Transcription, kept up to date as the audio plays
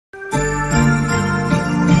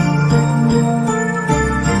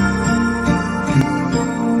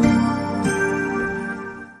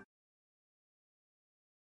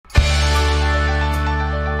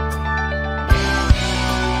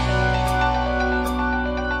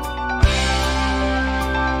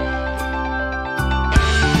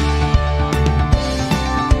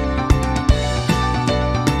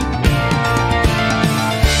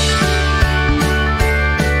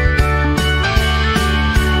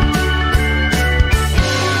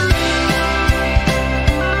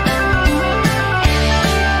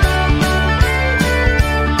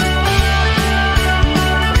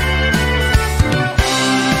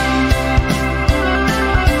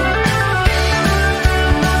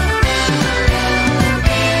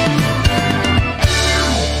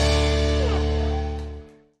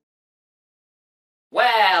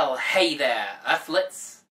Hey there,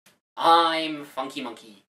 Earthlets. I'm Funky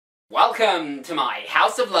Monkey. Welcome to my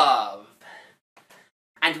House of Love.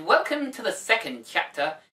 And welcome to the second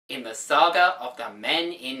chapter in the saga of the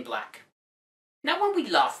Men in Black. Now, when we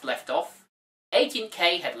last left off, Agent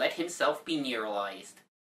K had let himself be neuralized,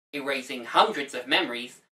 erasing hundreds of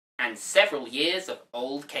memories and several years of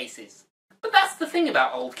old cases. But that's the thing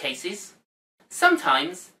about old cases.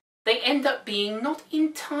 Sometimes they end up being not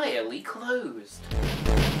entirely closed.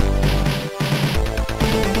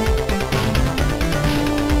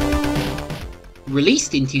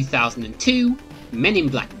 Released in 2002, Men in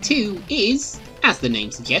Black 2 is, as the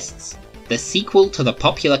name suggests, the sequel to the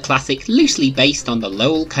popular classic loosely based on the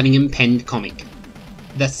Lowell Cunningham penned comic.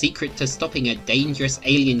 The secret to stopping a dangerous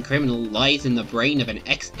alien criminal lies in the brain of an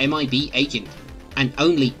ex-MIB agent, and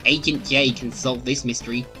only Agent J can solve this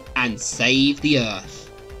mystery and save the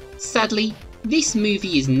Earth. Sadly, this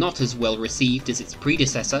movie is not as well received as its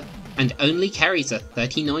predecessor, and only carries a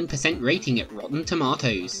 39% rating at Rotten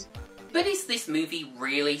Tomatoes. But is this movie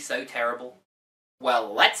really so terrible?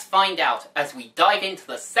 Well, let's find out as we dive into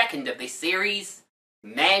the second of this series,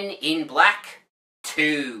 Men in Black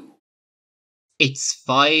 2. It's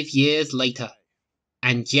 5 years later,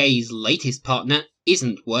 and Jay's latest partner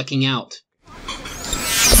isn't working out.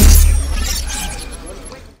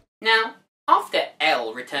 Now, after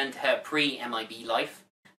Elle returned to her pre-MIB life,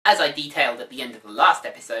 as I detailed at the end of the last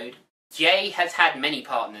episode, Jay has had many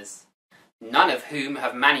partners, none of whom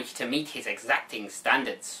have managed to meet his exacting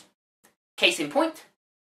standards. Case in point,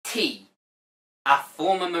 T, a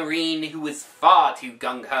former Marine who was far too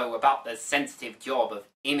gung-ho about the sensitive job of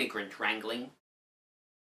immigrant wrangling.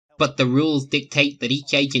 But the rules dictate that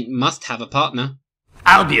each agent must have a partner.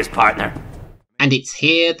 I'll be his partner. And it's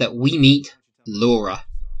here that we meet Laura.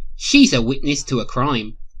 She's a witness to a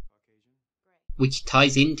crime, which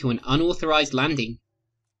ties into an unauthorized landing,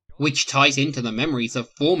 which ties into the memories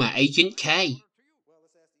of former Agent K.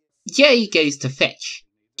 Jay goes to fetch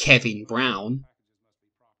Kevin Brown,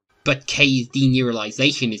 but K's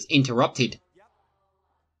deneuralization is interrupted.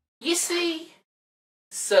 You see,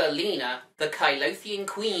 Serleena, the Kylothian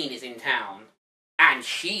queen, is in town, and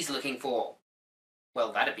she's looking for...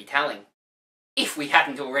 well, that'd be telling, if we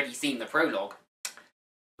hadn't already seen the prologue.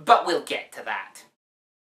 But we'll get to that.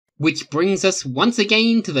 Which brings us once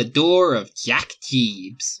again to the door of Jack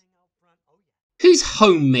Jeeves, whose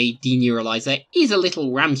homemade deneuralizer is a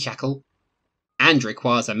little ramshackle, and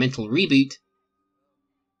requires a mental reboot,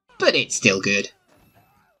 but it's still good.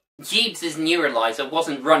 Jeeves' neuralizer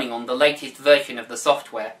wasn't running on the latest version of the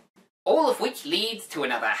software, all of which leads to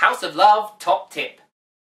another House of Love top tip.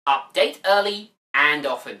 Update early and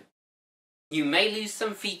often. You may lose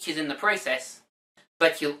some features in the process,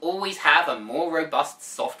 but you'll always have a more robust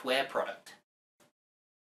software product.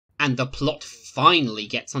 And the plot finally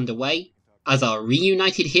gets underway as our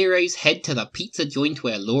reunited heroes head to the pizza joint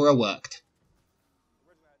where Laura worked,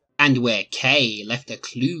 and where Kay left a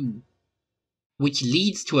clue, which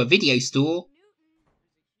leads to a video store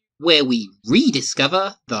where we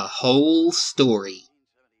rediscover the whole story.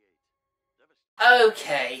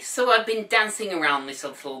 Okay, so I've been dancing around this a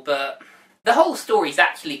little, but the whole story's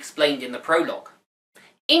actually explained in the prologue.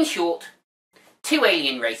 In short, two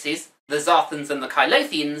alien races, the Zarthans and the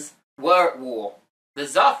Kylothians, were at war. The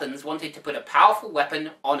Zarthans wanted to put a powerful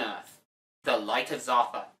weapon on Earth, the Light of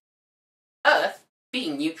Zartha. Earth,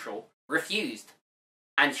 being neutral, refused,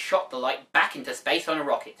 and shot the light back into space on a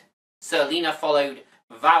rocket. Serleena followed,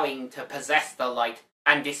 vowing to possess the light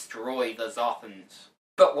and destroy the Zarthans.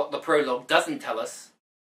 But what the prologue doesn't tell us,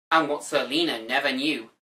 and what Serleena never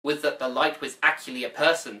knew, was that the light was actually a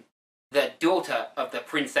person, the daughter of the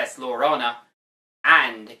Princess Laurana,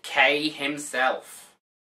 and Kay himself.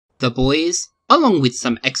 The boys, along with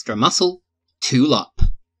some extra muscle, tool up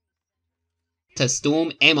to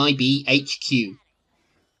storm MIB HQ,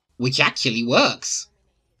 which actually works.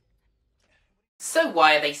 So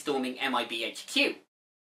why are they storming MIB HQ?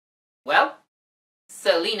 Well,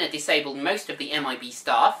 Serleena disabled most of the MIB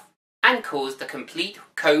staff and caused a complete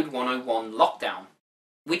Code 101 lockdown,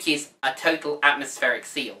 which is a total atmospheric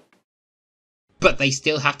seal. But they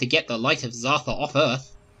still have to get the Light of Zartha off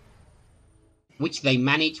Earth, which they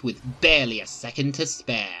manage with barely a second to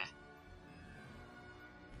spare.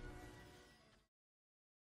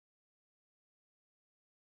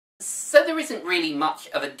 So there isn't really much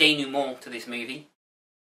of a denouement to this movie.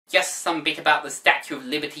 Just some bit about the Statue of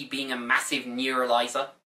Liberty being a massive neuralizer,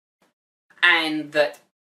 and that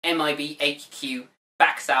MIB HQ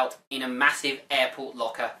backs out in a massive airport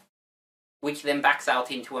locker, which then backs out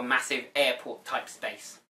into a massive airport-type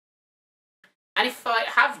space. And if I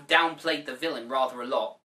have downplayed the villain rather a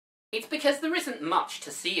lot, It's because there isn't much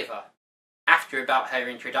to see of her, after about her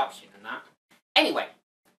introduction and that. Anyway,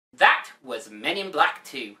 that was Men in Black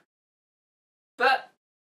 2. But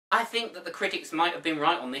I think that the critics might have been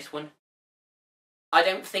right on this one. I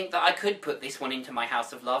don't think that I could put this one into my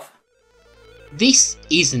House of Love. This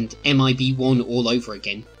isn't MIB1 all over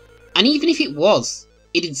again, and even if it was,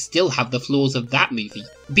 it'd still have the flaws of that movie,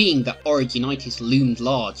 being that Originitis loomed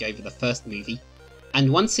large over the first movie.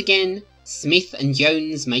 And once again, Smith and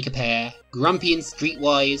Jones make a pair, grumpy and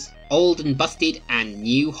streetwise, old and busted, and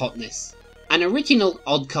new hotness. An original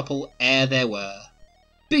odd couple ere there were.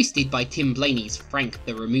 Boosted by Tim Blaney's Frank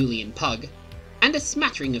the Romulian Pug, and a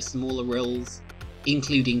smattering of smaller roles,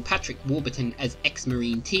 including Patrick Warburton as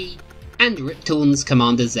ex-Marine T, and Rip Torn's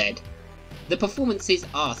Commander Z. The performances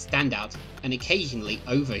are standout, and occasionally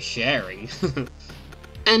oversharing.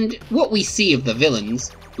 And what we see of the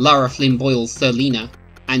villains, Lara Flynn Boyle's Serleena,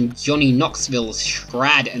 and Johnny Knoxville's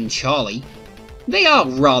Schrad and Charlie, they are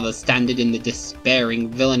rather standard in the despairing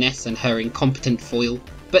villainess and her incompetent foil,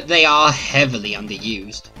 but they are heavily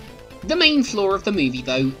underused. The main flaw of the movie,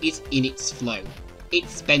 though, is in its flow. It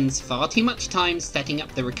spends far too much time setting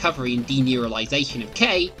up the recovery and deneuralization of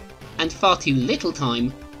Kay, and far too little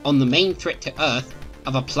time on the main threat to Earth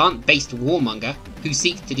of a plant-based warmonger who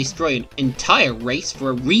seeks to destroy an entire race for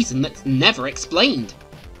a reason that's never explained.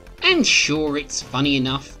 And sure, it's funny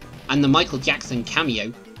enough, and the Michael Jackson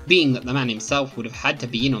cameo, being that the man himself would have had to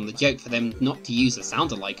be in on the joke for them not to use a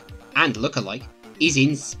sound-alike and look-alike, is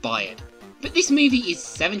inspired. But this movie is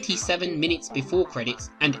 77 minutes before credits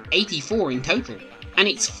and 84 in total, and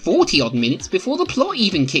it's 40 odd minutes before the plot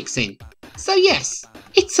even kicks in. So yes,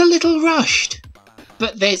 it's a little rushed.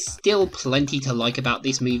 But there's still plenty to like about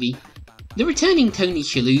this movie. The returning Tony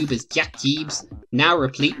Shalhoub as Jack Jeeves, now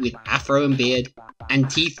replete with afro and beard, and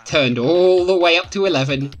teeth turned all the way up to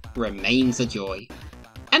 11, remains a joy.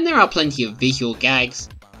 And there are plenty of visual gags,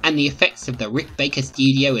 and the effects of the Rick Baker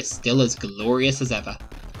studio are still as glorious as ever.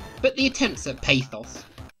 But the attempts at pathos,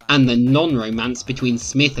 and the non-romance between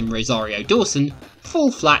Smith and Rosario Dawson, fall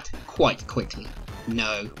flat quite quickly.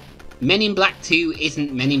 No, Men in Black 2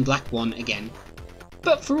 isn't Men in Black 1 again.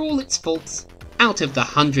 But for all its faults, out of the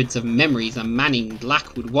hundreds of memories a man in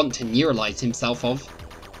black would want to neuralize himself of,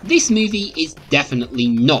 this movie is definitely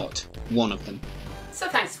not one of them. So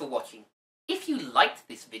thanks for watching. If you liked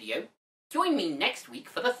this video, join me next week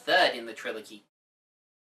for the third in the trilogy.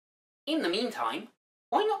 In the meantime,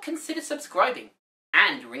 why not consider subscribing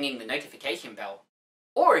and ringing the notification bell?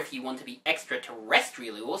 Or if you want to be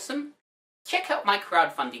extraterrestrially awesome, check out my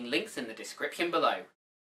crowdfunding links in the description below.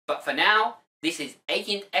 But for now, this is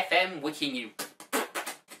Agent FM wishing you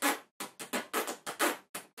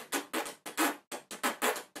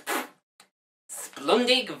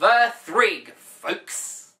Splundig ver Thrig,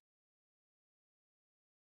 folks!